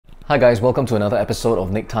Hi guys, welcome to another episode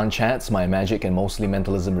of Nick Tan Chats, my magic and mostly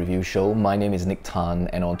mentalism review show. My name is Nick Tan,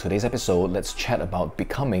 and on today's episode, let's chat about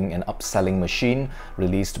Becoming an Upselling Machine,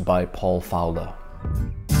 released by Paul Fowler.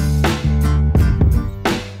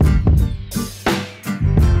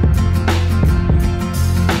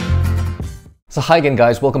 So hi again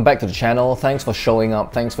guys, welcome back to the channel. Thanks for showing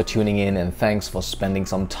up, thanks for tuning in, and thanks for spending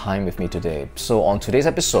some time with me today. So on today's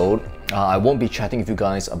episode, I won't be chatting with you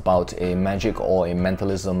guys about a magic or a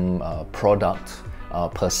mentalism product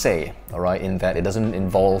per se, alright, in that it doesn't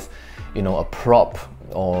involve, a prop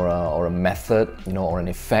or a method, or an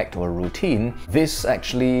effect or a routine. This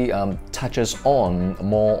actually touches on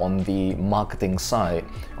more on the marketing side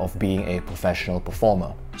of being a professional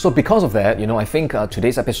performer. So because of that, I think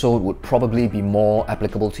today's episode would probably be more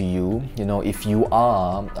applicable to you, if you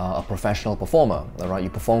are a professional performer, right? You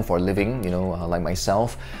perform for a living, like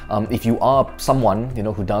myself. If you are someone,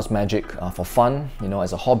 who does magic for fun,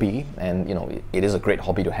 as a hobby, and, it is a great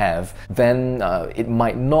hobby to have, then it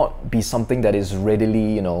might not be something that is readily,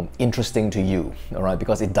 interesting to you, all right?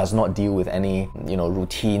 Because it does not deal with any,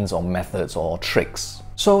 routines or methods or tricks.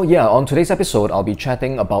 So yeah, on today's episode, I'll be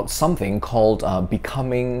chatting about something called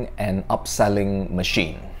Becoming an Upselling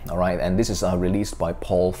Machine. Alright, and this is released by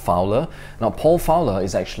Paul Fowler. Now, Paul Fowler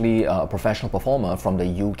is actually a professional performer from the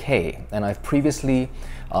UK, and I've previously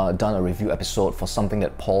done a review episode for something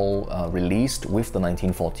that Paul released with the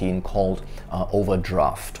 1914 called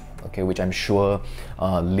Overdraft. Okay, which I'm sure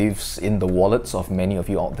lives in the wallets of many of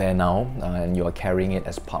you out there now, and you are carrying it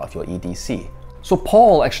as part of your EDC. So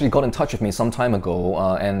Paul actually got in touch with me some time ago,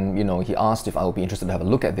 and he asked if I would be interested to have a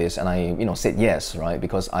look at this, and I said yes, right?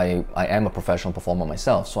 Because I am a professional performer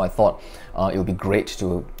myself, so I thought it would be great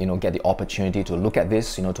to get the opportunity to look at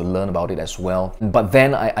this, to learn about it as well. But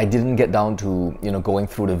then I didn't get down to going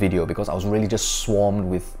through the video because I was really just swarmed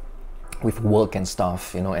with work and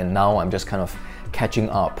stuff, and now I'm just kind of catching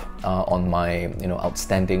up on my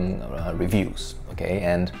outstanding reviews, okay?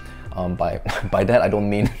 And by that I don't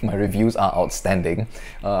mean my reviews are outstanding,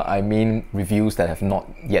 I mean reviews that have not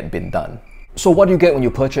yet been done. So what do you get when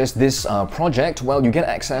you purchase this project? Well, you get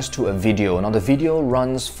access to a video. Now the video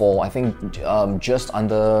runs for I think just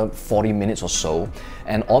under 40 minutes or so,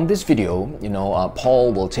 and on this video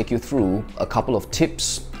Paul will take you through a couple of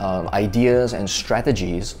tips, ideas and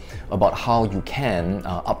strategies about how you can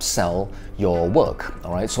upsell your work,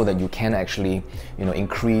 all right, so that you can actually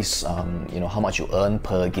increase how much you earn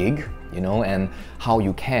per gig, and how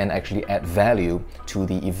you can actually add value to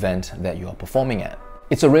the event that you are performing at.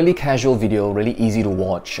 It's a really casual video, really easy to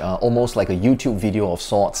watch, almost like a YouTube video of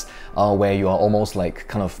sorts, where you are almost like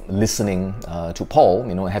kind of listening to Paul,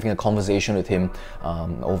 having a conversation with him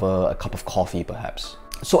over a cup of coffee perhaps.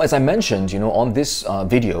 So as I mentioned, on this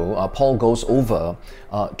video, Paul goes over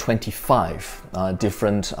 25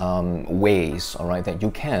 different ways, all right, that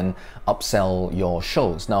you can upsell your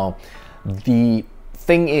shows. Now, the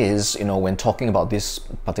thing is, when talking about this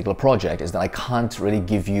particular project, is that I can't really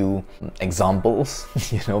give you examples,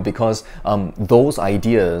 because those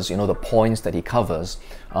ideas, the points that he covers,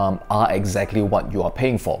 are exactly what you are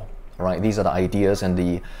paying for, right? These are the ideas and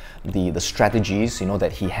the strategies,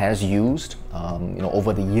 that he has used,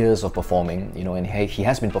 over the years of performing, and he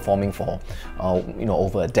has been performing for,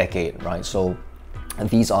 over a decade, right? So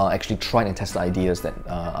these are actually tried and tested ideas that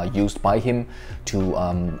are used by him to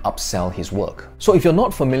upsell his work. So if you're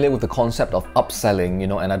not familiar with the concept of upselling,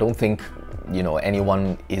 and I don't think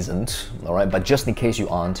anyone isn't, all right, but just in case you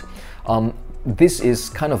aren't, this is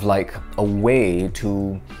kind of like a way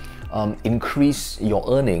to increase your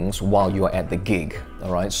earnings while you're at the gig,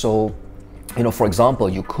 all right? So for example,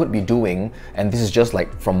 you could be doing, and this is just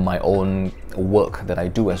like from my own work that I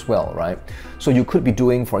do as well, right? So you could be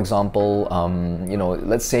doing, for example,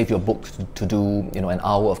 let's say if you're booked to do, an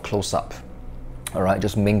hour of close-up, all right,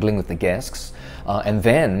 just mingling with the guests, and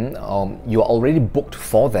then you're already booked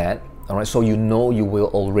for that, all right, so you will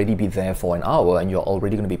already be there for an hour and you're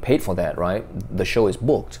already going to be paid for that, right? The show is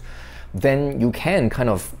booked. Then you can kind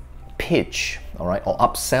of pitch, all right, or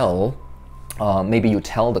upsell. Maybe you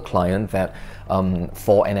tell the client that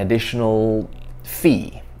for an additional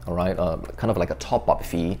fee, all right, kind of like a top-up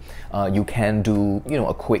fee, you can do,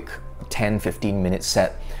 a quick 10-15 minute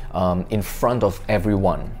set in front of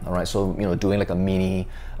everyone, all right? So, doing like a mini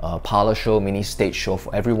parlor show, mini stage show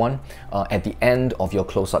for everyone at the end of your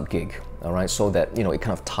close-up gig, all right? So that, it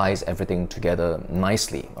kind of ties everything together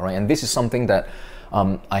nicely, all right? And this is something that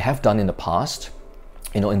I have done in the past,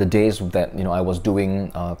 in the days that I was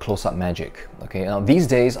doing close-up magic. Okay, now these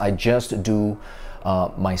days I just do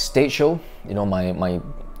my stage show. My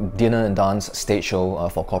dinner and dance stage show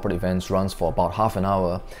for corporate events runs for about half an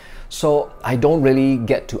hour. So I don't really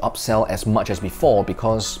get to upsell as much as before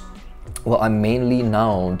because, well, I mainly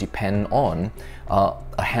now depend on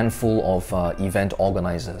a handful of event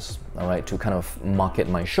organizers, all right, to kind of market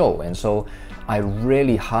my show. And so I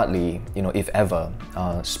really hardly, if ever,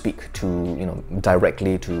 speak to,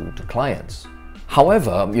 directly to clients.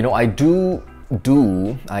 However,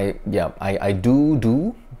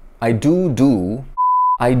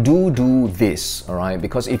 I do this, all right,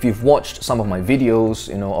 because if you've watched some of my videos,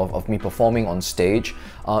 of me performing on stage,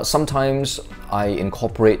 sometimes I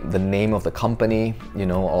incorporate the name of the company,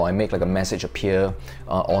 or I make like a message appear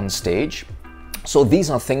on stage. So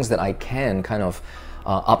these are things that I can kind of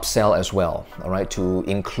upsell as well, all right, to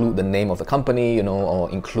include the name of the company, or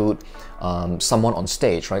include someone on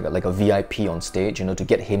stage, right, like a VIP on stage, to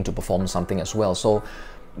get him to perform something as well. So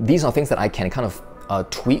these are things that I can kind of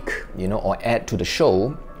tweak, or add to the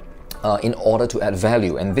show in order to add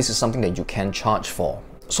value, and this is something that you can charge for.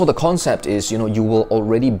 So the concept is, you will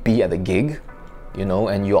already be at the gig,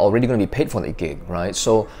 and you're already going to be paid for the gig, right?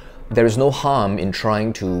 So there is no harm in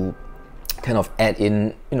trying to kind of add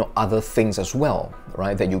in, other things as well,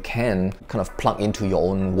 right? That you can kind of plug into your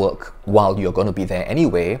own work while you're going to be there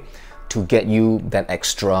anyway to get you that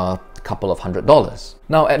extra couple of $100s.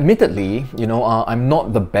 Now, admittedly, I'm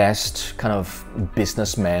not the best kind of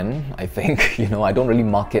businessman, I think. I don't really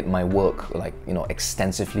market my work like,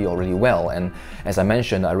 extensively or really well. And as I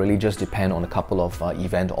mentioned, I really just depend on a couple of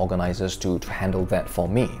event organizers to handle that for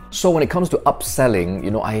me. So when it comes to upselling,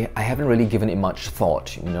 I haven't really given it much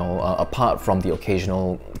thought, apart from the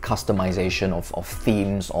occasional customization of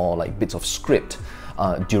themes or like bits of script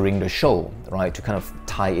during the show, right, to kind of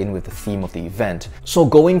tie in with the theme of the event. So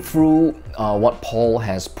going through what Paul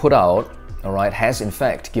has put out, all right, has in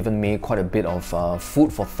fact given me quite a bit of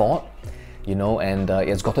food for thought, and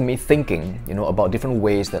it's gotten me thinking, about different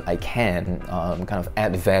ways that I can kind of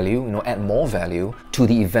add value, add more value to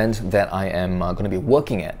the event that I am going to be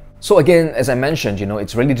working at. So again, as I mentioned,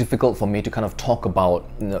 it's really difficult for me to kind of talk about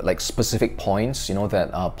like specific points,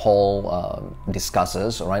 that Paul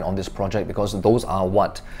discusses, right, on this project, because those are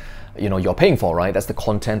what you're paying for, right? That's the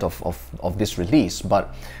content of this release.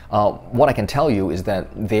 But what I can tell you is that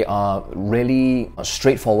they are really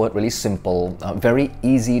straightforward, really simple, very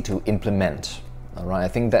easy to implement. All right, I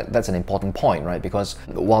think that's an important point, right? Because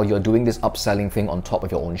while you're doing this upselling thing on top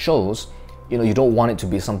of your own shows, you don't want it to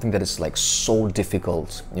be something that is like so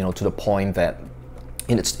difficult, to the point that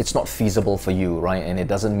it's not feasible for you, right? And it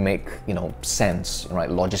doesn't make, sense, right?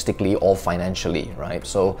 Logistically or financially, right?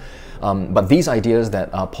 So, but these ideas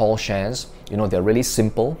that Paul shares, they're really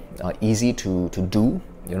simple, easy to do.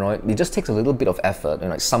 It just takes a little bit of effort,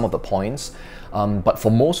 like some of the points, but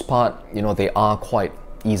for most part, they are quite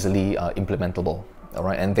easily implementable, all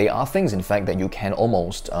right? And they are things, in fact, that you can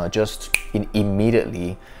almost just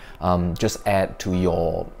immediately just add to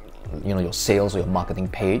your, your sales or your marketing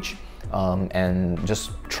page, and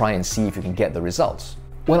just try and see if you can get the results.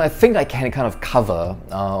 Well, I think I can kind of cover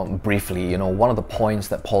briefly, one of the points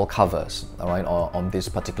that Paul covers, all right, on this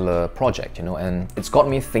particular project, and it's got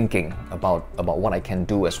me thinking about what I can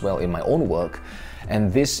do as well in my own work.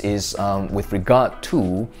 And this is with regard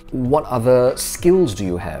to what other skills do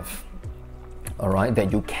you have, all right,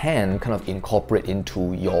 that you can kind of incorporate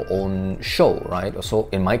into your own show, right? So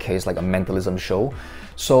in my case, like a mentalism show.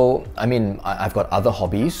 So, I mean, I've got other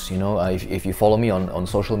hobbies, if you follow me on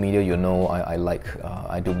social media,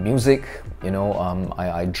 I do music,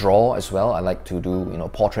 I draw as well. I like to do,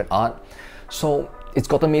 portrait art. So it's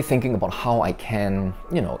gotten me thinking about how I can,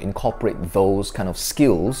 incorporate those kind of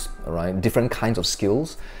skills, all right, different kinds of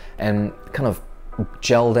skills, and kind of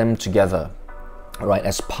gel them together, right,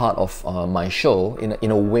 as part of my show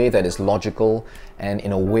in a way that is logical and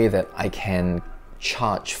in a way that I can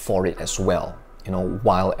charge for it as well,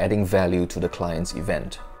 while adding value to the client's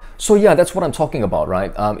event. So yeah, that's what I'm talking about,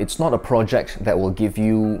 right? It's not a project that will give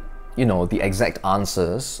you, the exact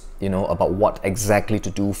answers, about what exactly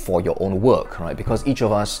to do for your own work, right? Because each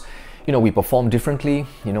of us, we perform differently,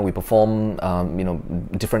 we perform,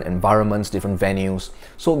 different environments, different venues.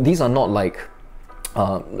 So these are not like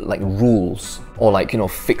rules or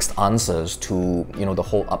fixed answers to the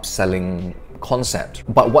whole upselling concept.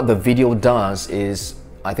 But what the video does is,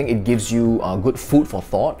 I think it gives you good food for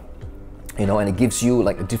thought, and it gives you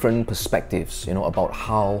like different perspectives, about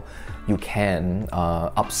how you can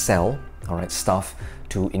upsell, all right, stuff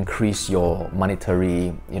to increase your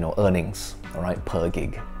monetary, earnings, all right, per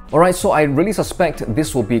gig. Alright, so I really suspect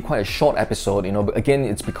this will be quite a short episode, but again,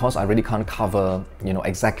 it's because I really can't cover,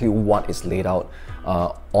 exactly what is laid out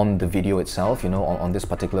on the video itself, on this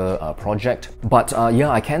particular project. But yeah,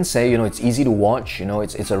 I can say, it's easy to watch,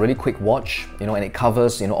 it's a really quick watch, and it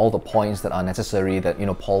covers, all the points that are necessary that,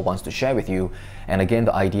 Paul wants to share with you. And again,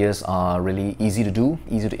 the ideas are really easy to do,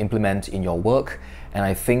 easy to implement in your work. And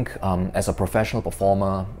I think as a professional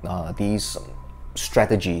performer, these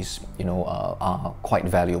strategies, are quite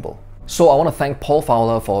valuable. So I want to thank Paul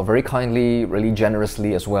Fowler for very kindly, really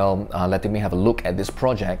generously as well, letting me have a look at this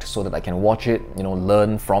project so that I can watch it,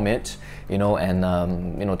 learn from it,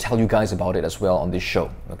 and tell you guys about it as well on this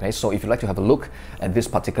show. Okay, so if you'd like to have a look at this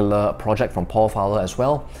particular project from Paul Fowler as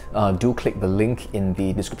well, do click the link in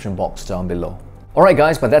the description box down below. Alright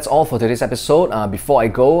guys, but that's all for today's episode. Before I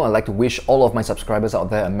go, I'd like to wish all of my subscribers out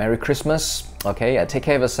there a Merry Christmas. Okay, take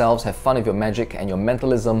care of yourselves, have fun with your magic and your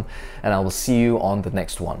mentalism, and I will see you on the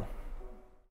next one.